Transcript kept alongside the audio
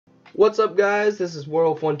What's up, guys? This is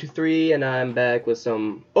Werewolf123, and I'm back with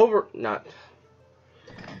some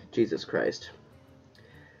Jesus Christ.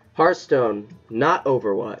 Hearthstone, not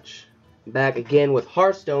Overwatch. Back again with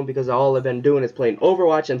Hearthstone because all I've been doing is playing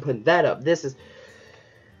Overwatch and putting that up. This is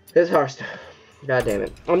Hearthstone. God damn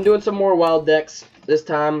it. I'm doing some more wild decks. This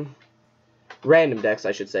time, random decks,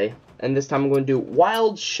 I should say. And this time I'm going to do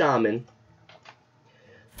Wild Shaman.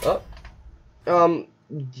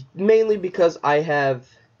 Mainly because I have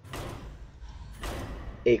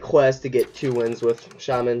a quest to get 2 wins with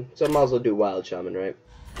Shaman, so I might as well do Wild Shaman, right?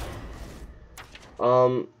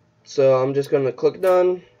 So I'm just gonna click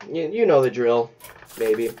done. You know the drill,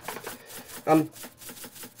 baby.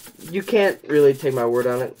 You can't really take my word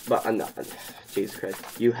on it, but I'm not. Jesus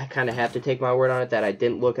Christ, you kind of have to take my word on it that I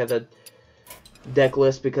didn't look at the deck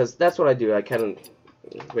list, because that's what I do. I kind of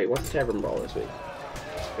what's Tavern Brawl this week?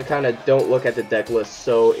 I kind of don't look at the deck list,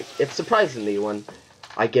 so it surprises me when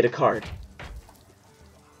I get a card.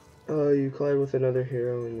 You collide with another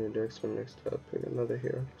hero in your deck, so next up, pick another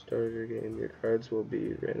hero. Start of your game, your cards will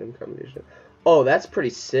be random combination. Oh, that's pretty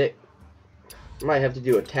sick. Might have to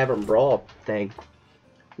do a Tavern Brawl thing.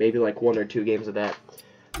 Maybe like 1 or 2 games of that.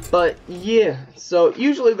 But yeah, so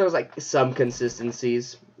usually there's like some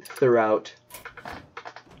consistencies throughout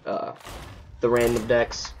the random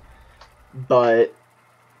decks, but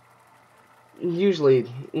usually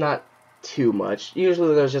not too much.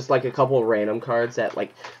 Usually there's just like a couple of random cards that,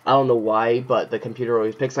 like, I don't know why, but the computer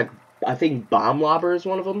always picks. Like, I think Bomb Lobber is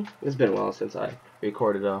one of them. It's been a while since I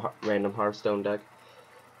recorded a random Hearthstone deck,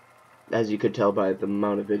 as you could tell by the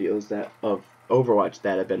amount of videos of Overwatch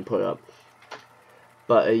that have been put up.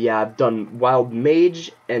 But yeah, I've done Wild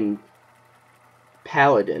Mage and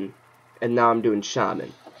Paladin, and now I'm doing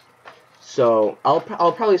Shaman. So I'll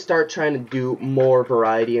probably start trying to do more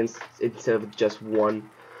variety instead of just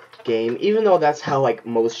one game, even though that's how like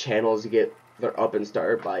most channels get their up and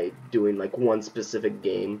start, by doing like one specific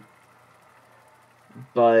game.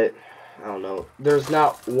 But I don't know, there's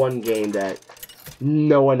not one game that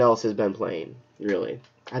no one else has been playing, really.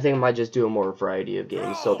 I think I might just do a more variety of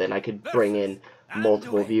games, so then I could bring in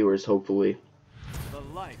multiple viewers, hopefully.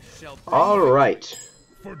 Alright.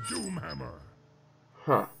 For Doomhammer.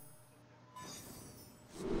 Huh.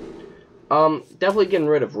 Definitely getting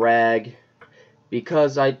rid of Rag,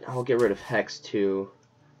 because I'll get rid of Hex too,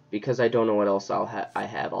 because I don't know what else I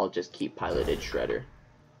have. I'll just keep Piloted Shredder.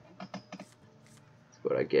 That's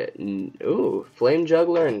what I get. Ooh, Flame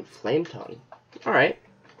Juggler and Flame Tongue. Alright.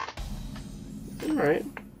 Alright.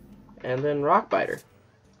 And then Rock Biter.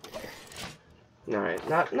 Alright,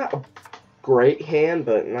 not a great hand,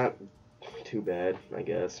 but not too bad, I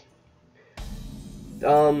guess.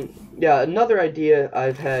 Yeah, another idea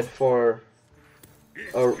I've had for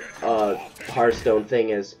a Hearthstone thing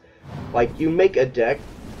is, like, you make a deck,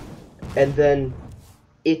 and then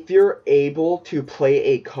if you're able to play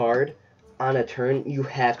a card on a turn, you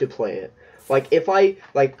have to play it.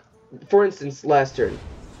 Like, for instance, last turn,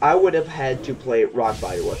 I would have had to play Rock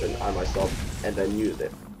Biter Weapon on myself and then use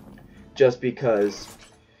it. Just because,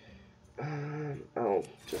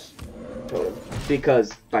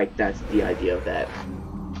 because, like, that's the idea of that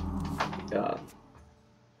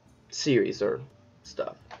series or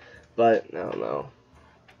stuff. But I don't know.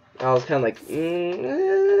 I was kind of like,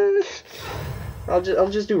 I'll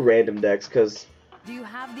just do random decks, cause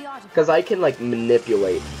I can like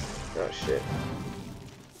manipulate. Oh shit!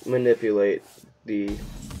 Manipulate the.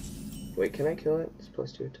 Wait, can I kill it? It's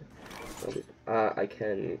 +2 attack. I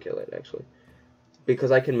can kill it actually,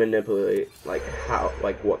 because I can manipulate like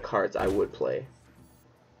what cards I would play.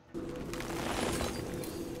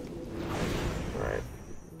 Alright.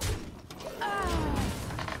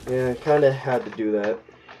 Yeah, I kind of had to do that,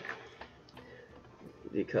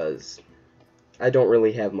 because I don't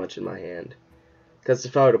really have much in my hand. Because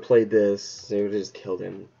if I would have played this, it would have just killed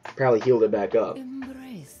him. Probably healed it back up.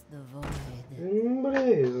 Embrace the void.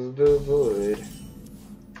 Embrace the void.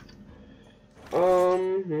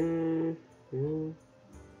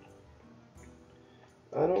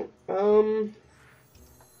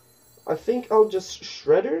 I think I'll just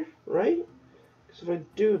Shredder, right? Because if I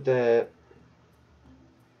do that...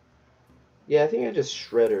 Yeah, I think I just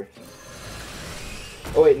Shredder.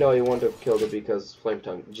 Oh wait, no, he wouldn't have killed it because Flame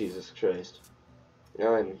Tongue. Jesus Christ.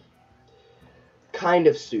 I'm kind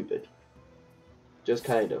of stupid. Just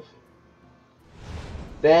kind of.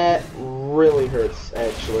 That really hurts,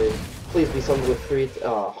 actually. Please be something with 3...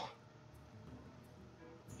 Oh.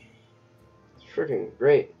 It's freaking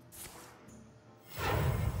great.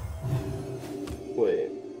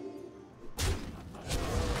 Wait.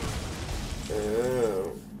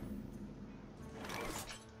 Oh.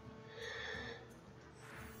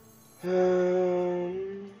 This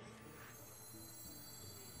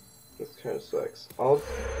kind of sucks. I'll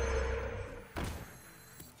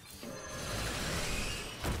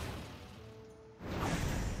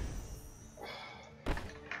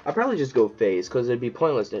probably just go phase, because it'd be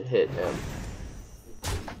pointless to hit him.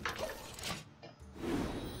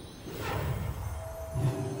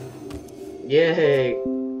 Yay!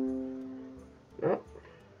 Oh,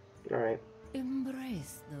 alright.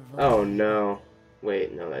 Embrace the void. Oh no.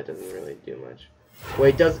 Wait, no, that doesn't really do much.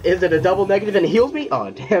 Wait, is it a double negative and it heals me? Oh,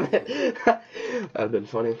 damn it. That'd been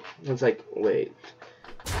funny. It's like, wait.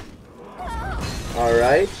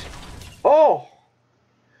 Alright. Oh!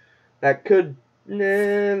 That could...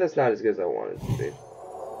 Nah, that's not as good as I wanted it to be.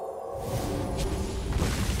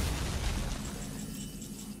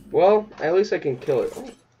 Well, at least I can kill it.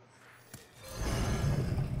 Oh.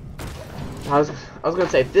 I was gonna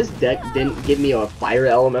say, if this deck didn't give me a fire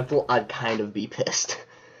elemental, I'd kind of be pissed.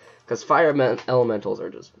 Because fire elementals are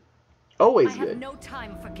just always good. I have no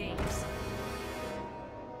time for games.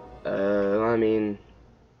 I mean...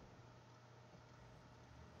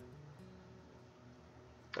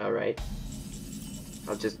 Alright.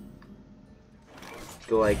 I'll just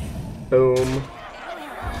go like, boom.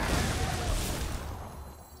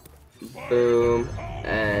 Boom.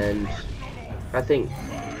 And I think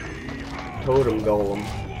Totem Golem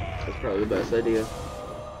is probably the best idea.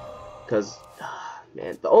 Because,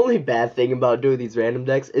 man, the only bad thing about doing these random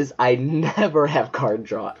decks is I never have card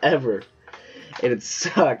draw, ever. And it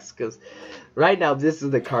sucks, because right now this is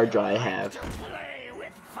the card draw I have.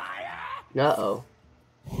 Uh-oh.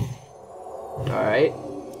 Alright.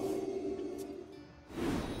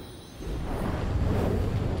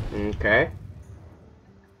 Okay.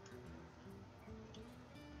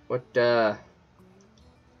 What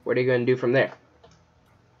are you gonna do from there?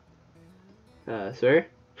 Sir?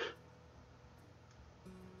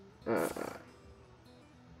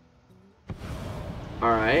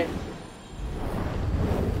 Alright.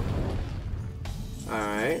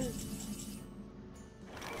 Alright.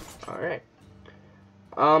 Alright.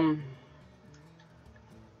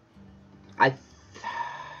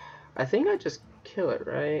 I think I just kill it,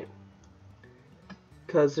 right?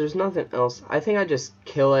 Because there's nothing else. I think I just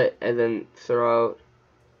kill it and then throw out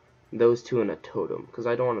those two in a totem. Because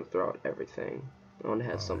I don't want to throw out everything. I want to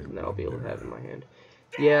have something that I'll be able to have in my hand.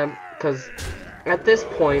 Yeah, because at this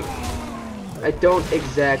point, I don't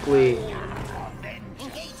exactly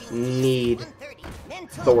need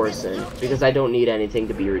Thorson. Because I don't need anything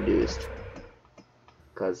to be reduced.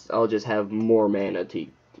 Because I'll just have more mana to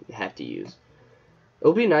have to use. It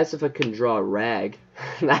would be nice if I can draw a Rag.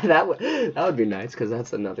 that would be nice, because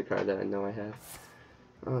that's another card that I know I have.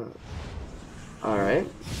 Alright.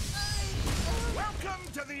 Welcome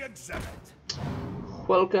to the exhibit.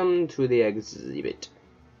 Welcome to the exhibit.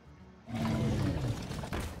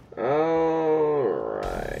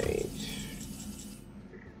 Alright.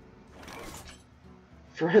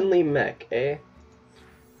 Friendly mech, eh?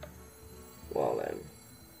 Well then.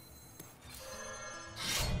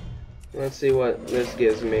 Let's see what this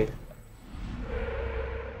gives me.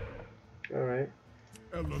 Alright.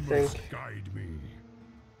 I think Guide me.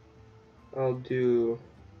 I'll do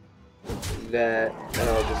that, and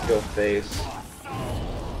I'll just go face.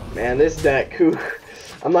 Man, this deck,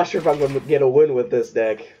 I'm not sure if I'm going to get a win with this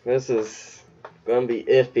deck. This is going to be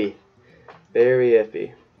iffy. Very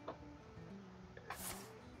iffy.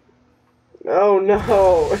 Oh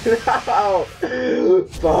no! No!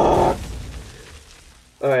 Fuck!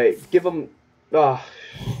 Alright, give him... Oh.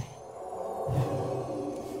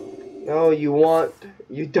 No, you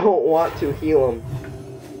don't want to heal him.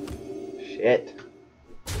 Shit.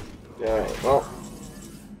 Alright, well.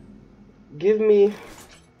 Give me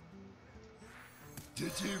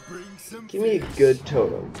a good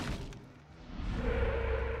totem.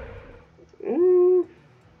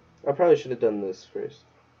 I probably should have done this first.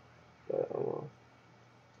 But oh well.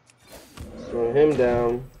 Throw him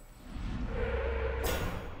down.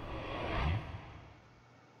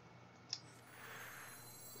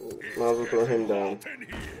 Might as well throw him down.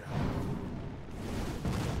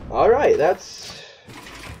 Alright, that's...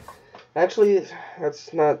 Actually,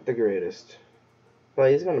 that's not the greatest.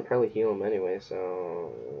 But he's gonna probably heal him anyway,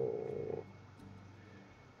 so...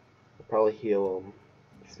 I'll probably heal him.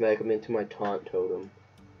 Smack him into my taunt totem.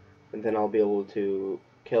 And then I'll be able to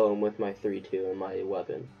kill him with my 3-2 and my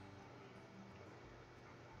weapon.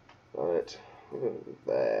 But,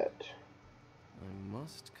 that... I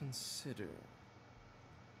must consider...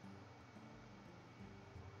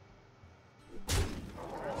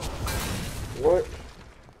 What?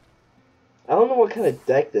 I don't know what kind of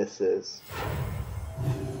deck this is.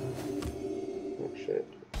 Oh shit.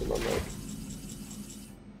 to my mic.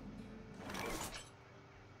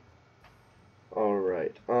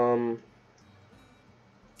 Alright,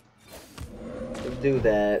 let's do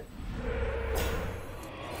that.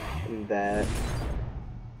 And that.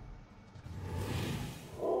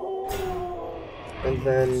 And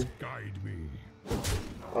then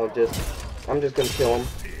I'm just gonna kill him.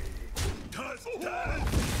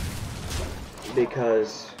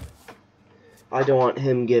 Because I don't want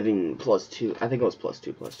him giving +2. I think it was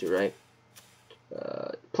 +2/+2, right?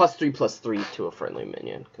 +3/+3 to a friendly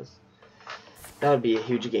minion, because that would be a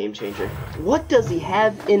huge game changer. What does he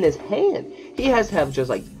have in his hand? He has to have just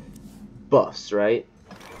like buffs, right?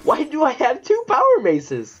 Why do I have 2 power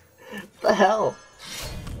maces? What the hell?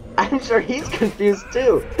 I'm sure he's confused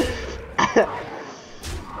too.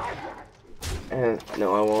 And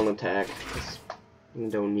no, I won't attack. I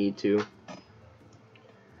don't need to.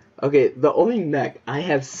 Okay, the only mech I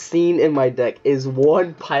have seen in my deck is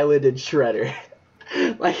one piloted shredder.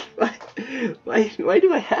 Like, why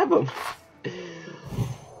do I have him?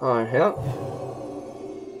 Alright, yeah.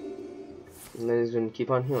 And then he's gonna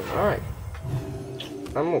keep on healing. Alright.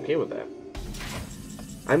 I'm okay with that.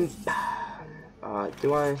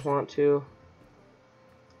 Do I want to?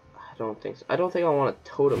 I don't think so. I don't think I want a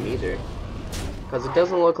totem either. Because it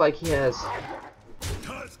doesn't look like he has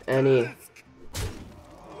any...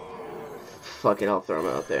 Fuck it, I'll throw him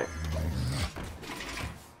out there.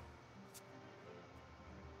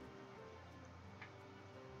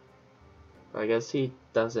 I guess he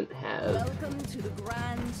doesn't have... Welcome to the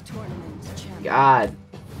grand tournament, champion. God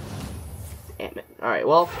damn it. Alright,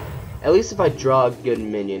 well, at least if I draw a good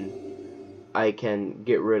minion, I can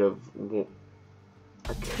get rid of...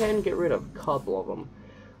 I can get rid of a couple of them.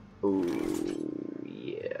 Ooh,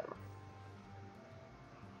 yeah.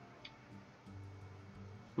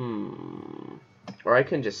 Or I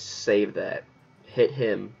can just save that, hit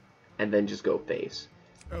him, and then just go face.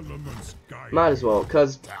 Might as well,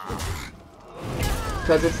 cause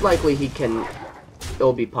it's likely he can.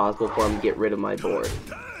 It'll be possible for him to get rid of my board.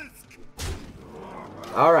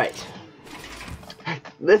 All right.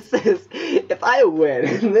 This is, if I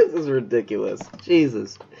win, this is ridiculous.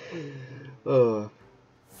 Jesus. Oh.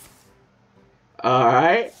 All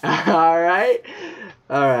right. All right.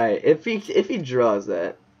 All right. If he draws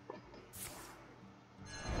that.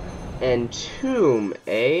 Entomb,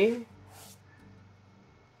 eh?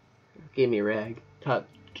 Give me rag.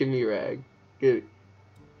 Give me rag. Do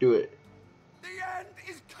it. The end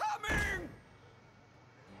is coming.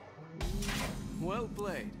 Well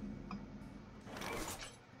played.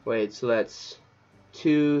 Wait, so that's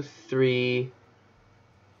 2, 3,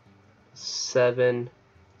 7.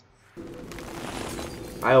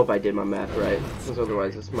 I hope I did my math right, because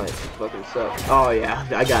otherwise this might fucking suck. Oh yeah,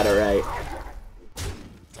 I got it right.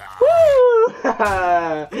 Woo!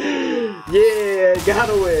 Yeah,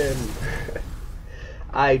 gotta win.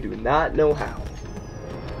 I do not know how.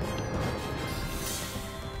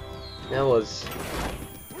 That was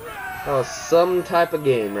some type of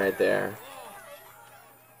game right there.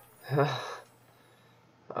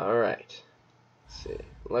 Alright. Let's see.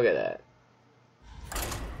 Look at that.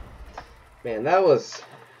 Man, that was...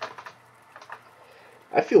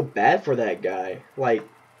 I feel bad for that guy. Like...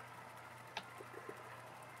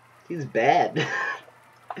 He's bad.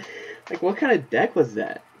 Like, what kind of deck was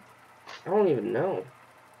that? I don't even know.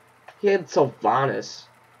 He had Sylvanas.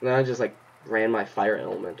 And then I just, like, ran my Fire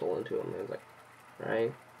Elemental into him. And I was like,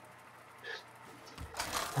 alright.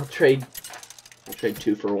 I'll trade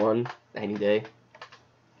 2 for 1 any day.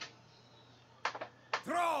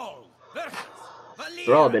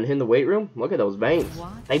 Thrall, been hitting the weight room? Look at those veins.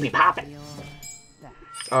 They be popping.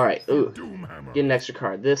 Alright, ooh. Get an extra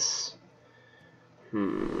card. This...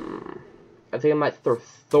 I think I might throw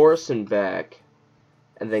Thorson back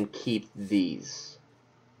and then keep these.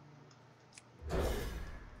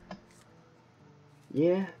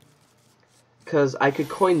 Yeah. Because I could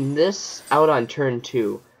coin this out on turn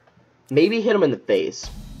 2. Maybe hit him in the face.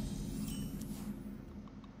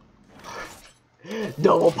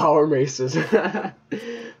 Double power maces.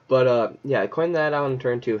 But, yeah, coin that out on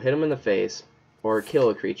turn 2. Hit him in the face. Or kill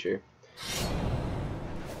a creature.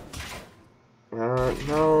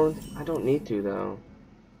 No, I don't need to, though.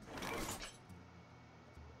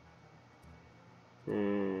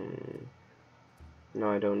 No,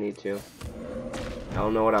 I don't need to. I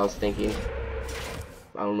don't know what I was thinking.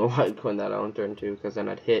 I don't know why I'd coin that out on turn 2, because then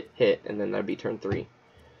I'd hit, and then that'd be turn 3.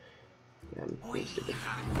 Yeah, I'm being stupid.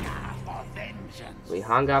 We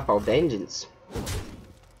hung up our vengeance.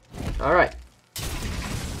 Alright.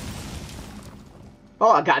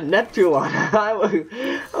 Oh, I got Neptune on. I'm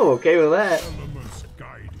okay with that.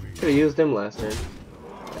 Could have used him last turn.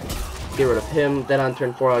 Get rid of him. Then on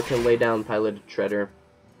turn 4, I can lay down Piloted Treader.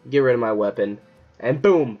 Get rid of my weapon. And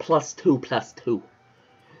boom! +2/+2.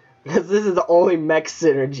 Because this is the only mech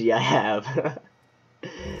synergy I have.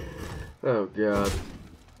 Oh god.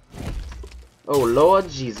 Oh Lord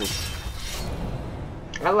Jesus.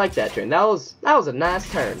 I like that turn. That was a nice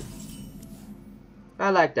turn.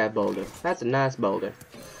 I like that boulder. That's a nice boulder.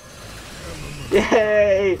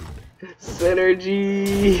 Yay!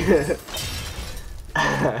 Synergy!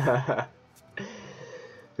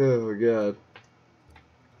 Oh god.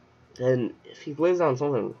 And if he lays down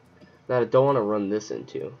something that I don't want to run this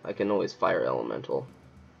into, I can always fire elemental.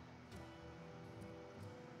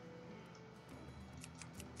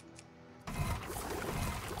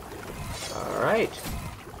 Alright.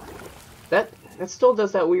 That still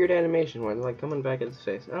does that weird animation where they're like coming back at his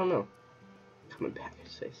face. I don't know. Coming back at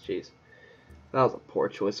his face, jeez. That was a poor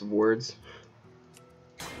choice of words.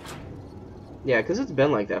 Yeah, because it's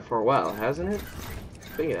been like that for a while, hasn't it?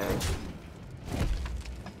 I think it has.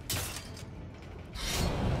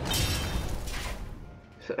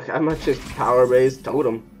 I might just power base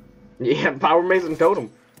totem. Yeah, power base and totem.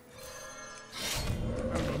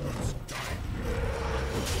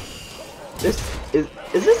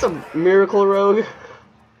 Is this a miracle rogue?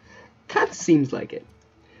 Kinda seems like it.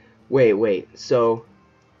 Wait. So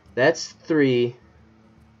that's 3,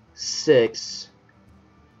 6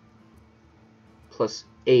 plus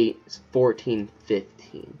 8 is 14,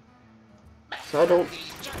 15. So I don't.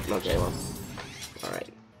 Okay, well.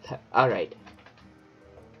 Alright.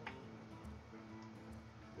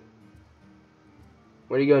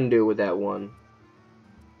 What are you gonna do with that one?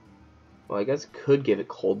 Well, I guess could give it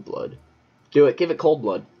cold blood. Do it. Give it cold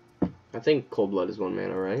blood. I think cold blood is 1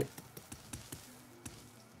 mana, right?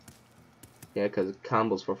 Yeah, because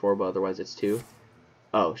combos for 4, but otherwise it's 2.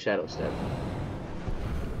 Oh, Shadow Step.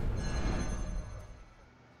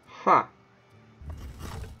 Huh.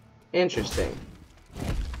 Interesting.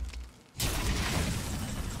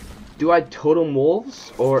 Do I totem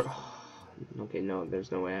wolves or? Okay, no.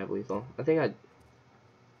 There's no way I have lethal. I think I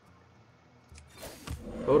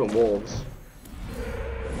totem wolves.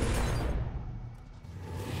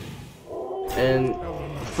 And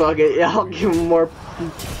fuck it, yeah, I'll give him more.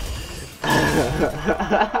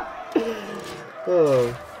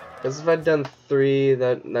 Oh, because if I'd done 3,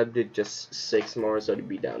 that did just 6 more, so it'd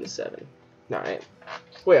be down to 7. All right.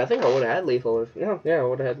 Wait, I think I would have had lethal if I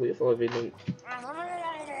would have had lethal if he didn't.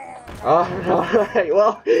 All right.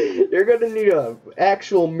 Well, you're gonna need a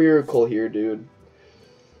actual miracle here, dude.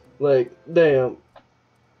 Like, damn,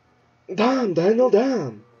 Daniel,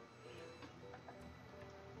 damn.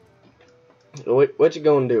 What you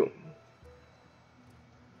gonna do?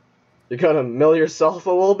 You gonna mill yourself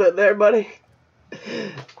a little bit there, buddy?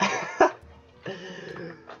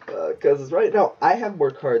 Because right now I have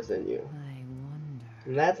more cards than you. I wonder.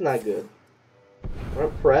 And that's not good.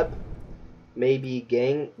 Prep. Maybe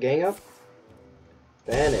gang up.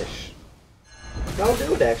 Vanish. That'll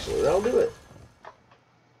do it, actually. That'll do it.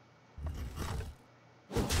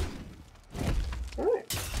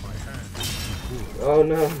 Alright. Oh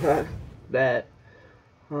no, not that.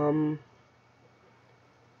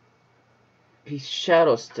 He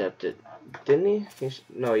shadow stepped it, didn't he?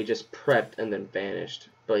 No, he just prepped and then vanished,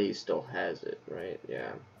 but he still has it, right?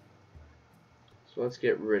 Yeah. So let's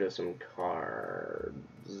get rid of some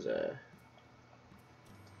cards.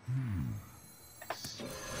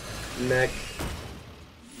 Mech,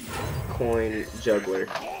 coin, juggler.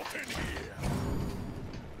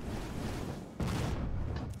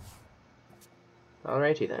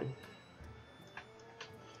 Alrighty then.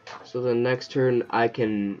 So the next turn I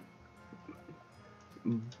can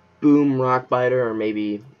boom Rockbiter or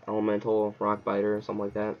maybe elemental Rockbiter or something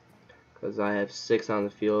like that, because I have 6 on the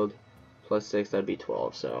field plus 6, that'd be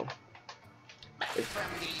 12. So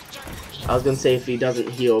I was gonna say if he doesn't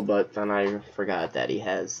heal, but then I forgot that he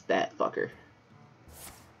has that fucker.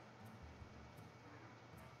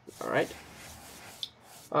 Alright.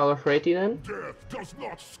 Alrighty then. Death does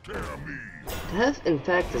not scare me. Death, in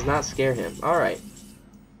fact, does not scare him. Alright.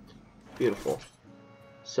 Beautiful.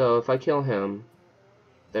 So if I kill him,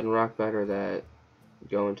 then Rockbiter that,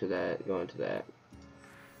 go into that, go into that.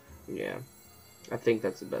 Yeah. I think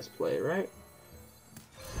that's the best play, right?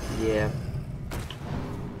 Yeah.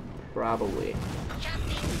 Probably.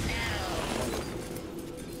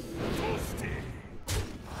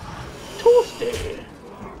 Toasty!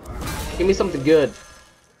 Give me something good.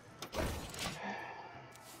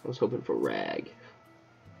 I was hoping for Rag.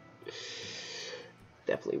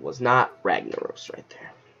 Definitely was not Ragnaros right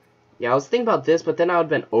there. Yeah, I was thinking about this, but then I would have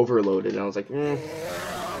been overloaded, and I was like, I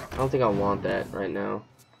don't think I want that right now.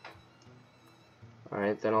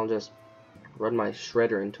 Alright, then I'll just run my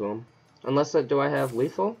shredder into him. Unless, do I have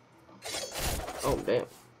lethal? Oh, damn.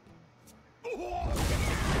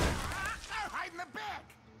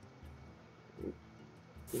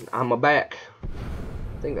 I'm a back.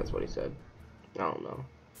 I think that's what he said. I don't know.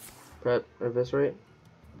 Prep, eviscerate?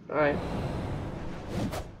 Alright.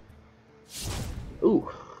 Ooh.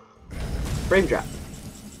 Frame drop.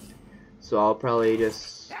 So I'll probably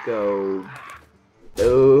just go...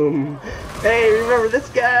 Boom. Hey, remember this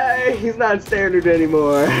guy? He's not standard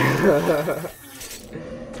anymore.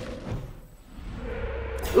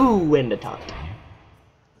 Ooh, and the top.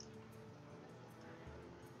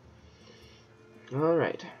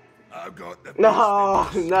 Alright. No,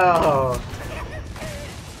 no.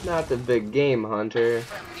 Not the big game hunter.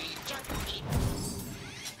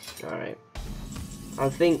 Alright. I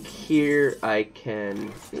think here I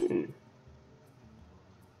can...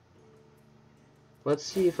 Let's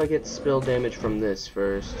see if I get spill damage from this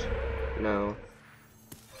first. No.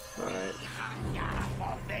 Alright.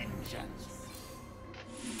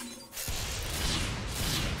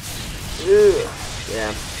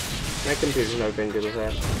 Yeah. My computer's never been good with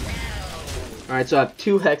that. Alright, so I have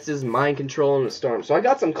 2 hexes, mind control, and a storm. So I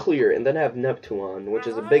got some clear, and then I have Neptune, which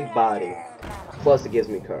is a big body. Plus it gives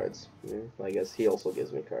me cards. I guess he also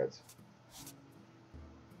gives me cards.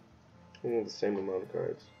 I need the same amount of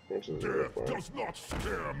cards. Which is Death does not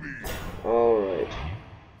scare me. Alright.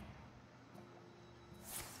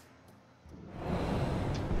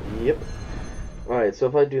 Yep. Alright, so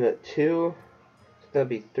if I do that 2, that'd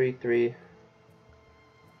be 3, 3.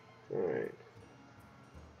 Alright.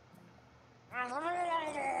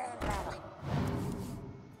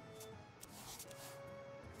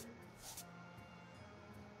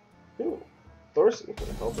 Ooh, Thorson can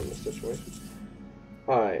help in this situation.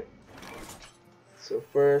 Alright. So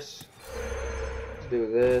first, let's do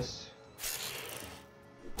this.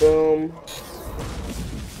 Boom.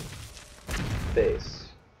 Base.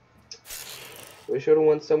 We should have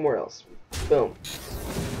went somewhere else. Boom.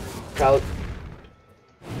 Probably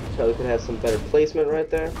could have some better placement right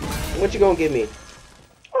there. What you gonna give me?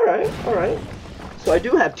 Alright, alright. So I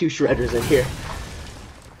do have 2 shredders in here.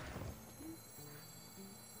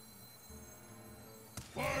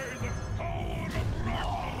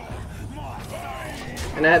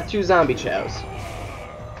 And I have 2 zombie chows.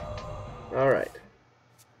 Alright.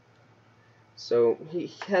 So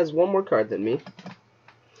he has 1 more card than me.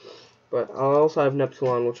 But I'll also have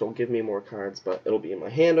Neptune, which will give me more cards, but it'll be in my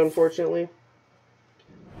hand, unfortunately.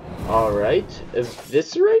 Alright.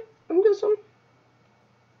 Eviscerate, I'm guessing?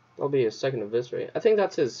 That'll be a second Eviscerate. I think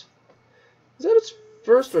that's his... Is that his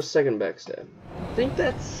first or second backstab? I think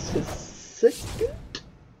that's his second?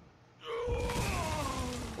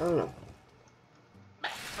 I don't know.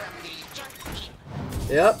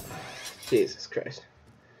 Yep. Jesus Christ.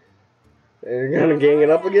 You're gonna gang it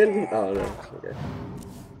up again? Oh no. Okay.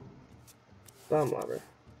 Bomb lobber.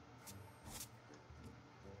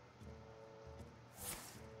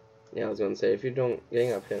 Yeah, I was gonna say, if you don't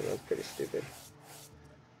gang up him, that's pretty stupid.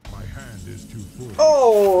 My hand is too full.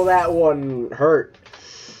 Oh, that one hurt.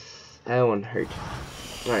 That one hurt.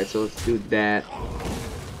 Alright, so let's do that.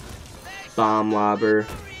 Bomb lobber.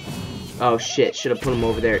 Oh shit, should have put him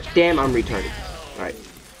over there. Damn, I'm retarded. Alright.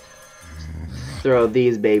 Throw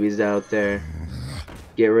these babies out there.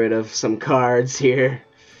 Get rid of some cards here.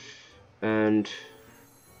 And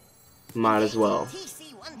might as well.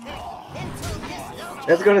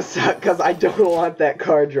 That's gonna suck because I don't want that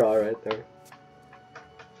card draw right there.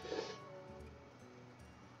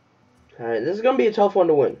 Alright, this is gonna be a tough one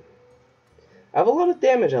to win. I have a lot of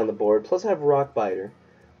damage on the board, plus I have Rock Biter.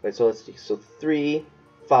 Wait, so let's see. So 3,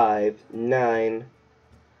 5, 9,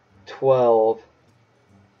 12,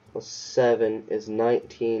 plus 7 is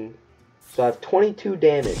 19. So I have 22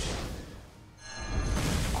 damage.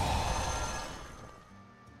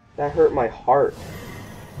 That hurt my heart.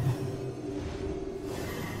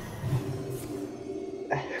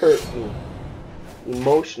 That hurt me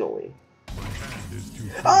emotionally.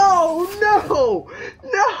 Oh no!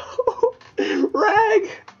 No! Rag!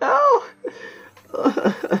 No!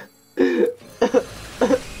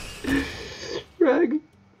 Rag,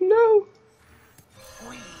 no!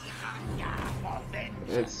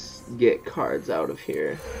 Let's get cards out of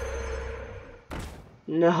here.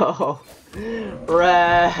 No!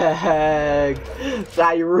 Rag!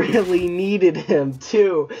 I really needed him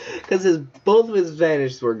too, because both of his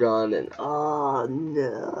vanishes were gone, and oh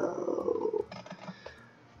no!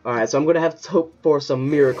 Alright, so I'm gonna have to hope for some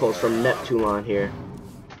miracles from Neptune here.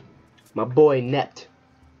 My boy Nept.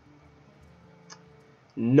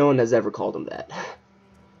 No one has ever called him that.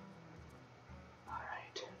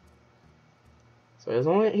 Alright. So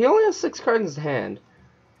So he only has 6 cards in his hand.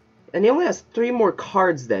 And he only has 3 more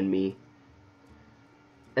cards than me.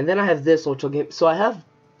 And then I have this, which will get... So I have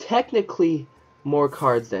technically more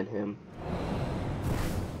cards than him.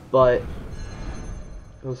 But...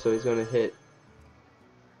 Oh, so he's gonna hit...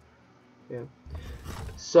 Yeah.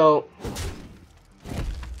 So...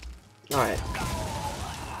 Alright.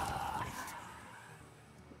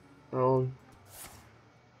 Oh...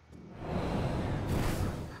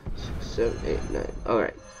 6, 7, 8, 9.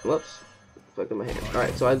 Alright. Whoops. Fuck in my hand.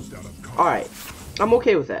 Alright, so Alright. I'm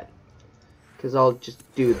okay with that. Because I'll just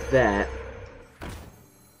do that.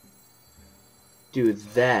 Do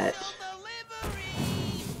that.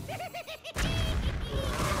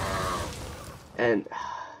 And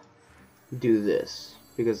do this.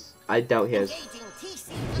 Because I doubt he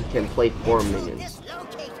can play 4 minions.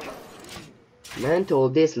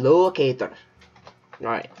 Mental dislocator.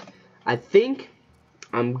 Alright. I think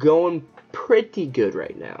I'm going pretty good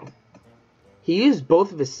right now. He used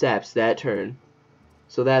both of his saps that turn.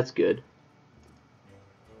 So that's good.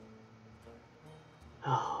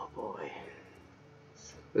 Oh boy.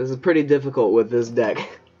 This is pretty difficult with this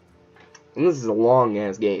deck. And this is a long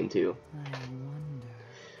ass game too.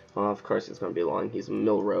 Oh, of course it's gonna be long. He's a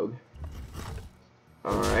mill rogue.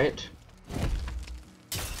 Alright.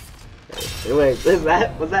 Wait, was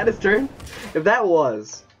that his turn? If that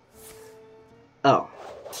was. Oh.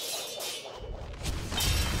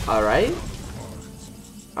 Alright.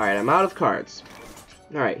 Alright, I'm out of cards.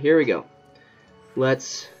 Alright, here we go.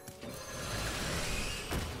 Let's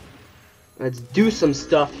do some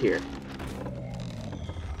stuff here.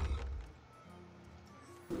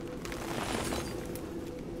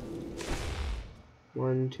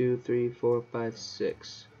 One, 2, 3, 4, 5,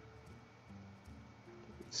 6.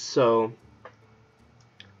 So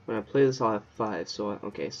when I play this, I'll have 5. So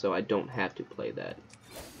okay, so I don't have to play that.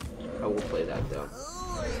 I will play that though.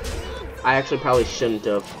 I actually probably shouldn't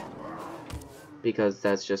have, because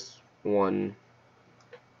that's just one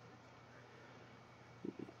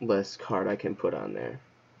less card I can put on there.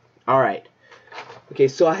 Alright. Okay,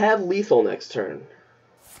 so I have lethal next turn.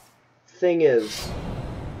 Thing is...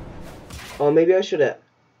 Oh, maybe I should have...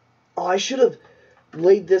 Oh, I should have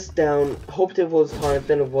laid this down, hoped it was hard,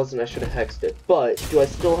 then it wasn't, I should have hexed it. But, do I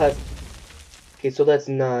still have... Okay, so that's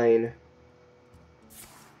 9.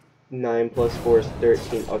 9 plus 4 is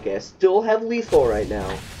 13. Okay, I still have lethal right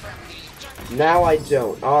now. Now I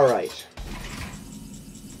don't. Alright.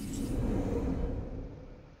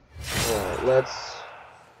 Alright,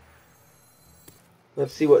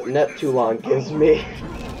 let's see what Neptulon gives me.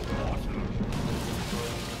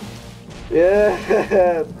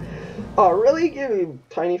 Yeah. Oh, really? Give me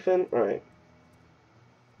Tiny Fin? Alright.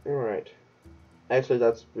 Alright. Actually,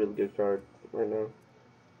 that's a really good card right now.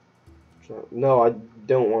 No, I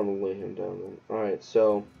don't want to lay him down then. Alright,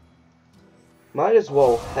 so might as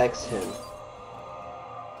well hex him.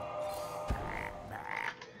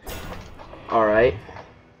 Alright.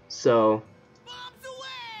 So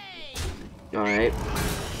Alright.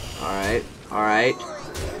 Alright. Alright.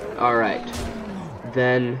 Alright.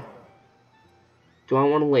 Then do I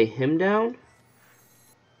want to lay him down?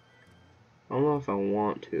 I don't know if I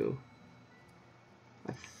want to.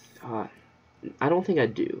 I don't think I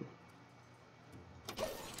do.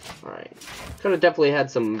 Alright. Could have definitely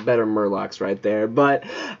had some better Murlocs right there, but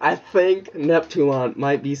I think Neptulon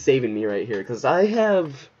might be saving me right here, because I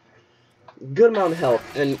have good amount of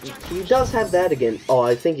health, and he does have that again. Oh,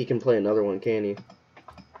 I think he can play another one, can he?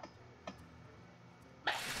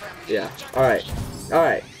 Yeah. Alright.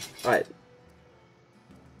 Alright. Alright.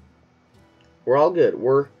 We're all good.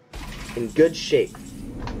 We're in good shape.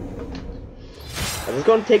 It's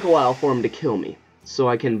going to take a while for him to kill me, so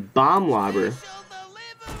I can bomb lobber.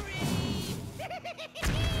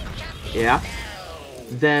 Yeah.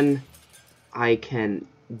 Then I can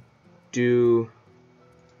do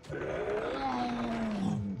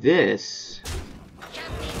this.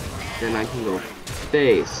 Then I can go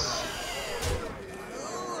face.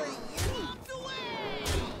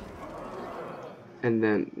 And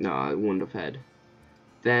then, no, I wouldn't have had.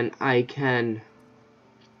 Then I can,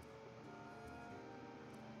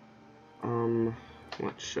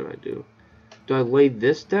 what should I do? Do I lay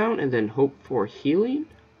this down and then hope for healing?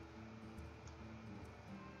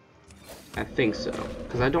 I think so,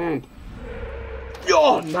 because I don't...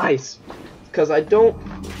 Oh, nice! Because I don't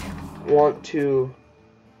want to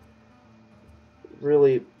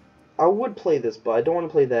really... I would play this, but I don't want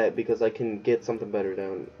to play that because I can get something better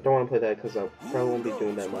down. I don't want to play that because I probably won't be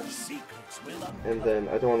doing that much. And then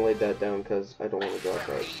I don't want to lay that down because I don't want to draw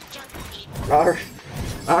cards.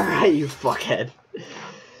 Alright, you fuckhead.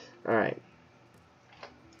 Alright.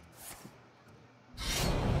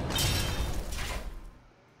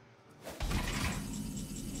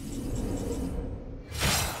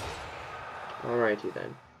 try to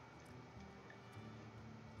then.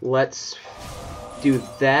 Let's do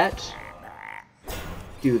that.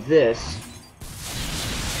 Do this.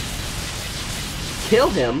 Kill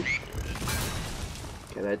him.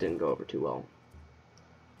 Okay, that didn't go over too well.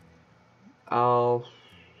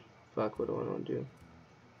 Fuck, what do I want to do?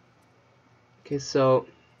 Okay, so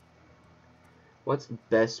what's the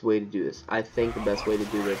best way to do this? I think the best way to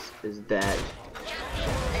do this is that.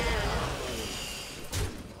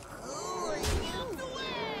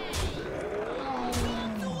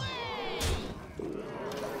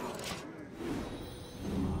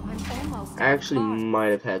 I actually might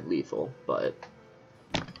have had lethal, but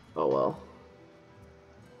oh well.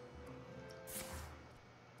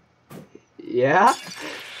 Yeah?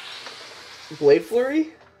 Blade Flurry?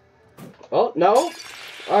 Oh, no?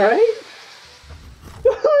 Alright.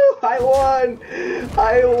 I won!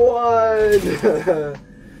 I won!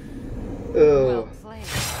 Well played.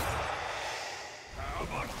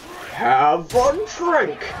 Have a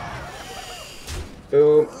drink!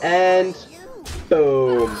 Boom, and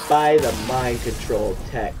boom, by the mind control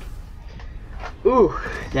tech. Ooh,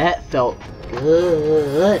 that felt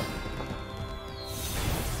good.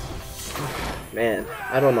 Man,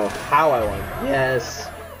 I don't know how I won. Yes,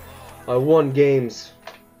 I won games.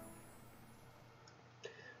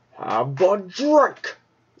 Have a drink.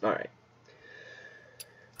 Alright.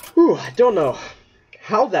 Whew, I don't know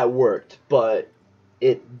how that worked, but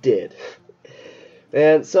it did.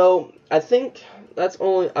 And so, I think I've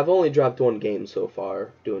only dropped one game so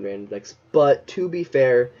far doing random decks, but to be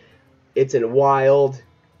fair, it's in wild.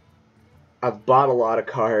 I've bought a lot of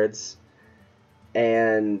cards,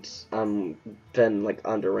 and I'm been like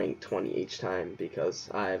under rank 20 each time because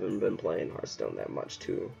I haven't been playing Hearthstone that much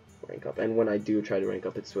to rank up. And when I do try to rank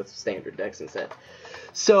up, it's with standard decks instead.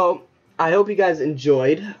 So I hope you guys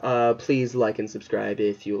enjoyed. Please like and subscribe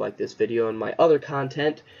if you like this video and my other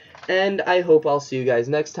content. And I hope I'll see you guys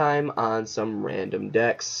next time on some random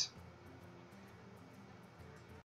decks.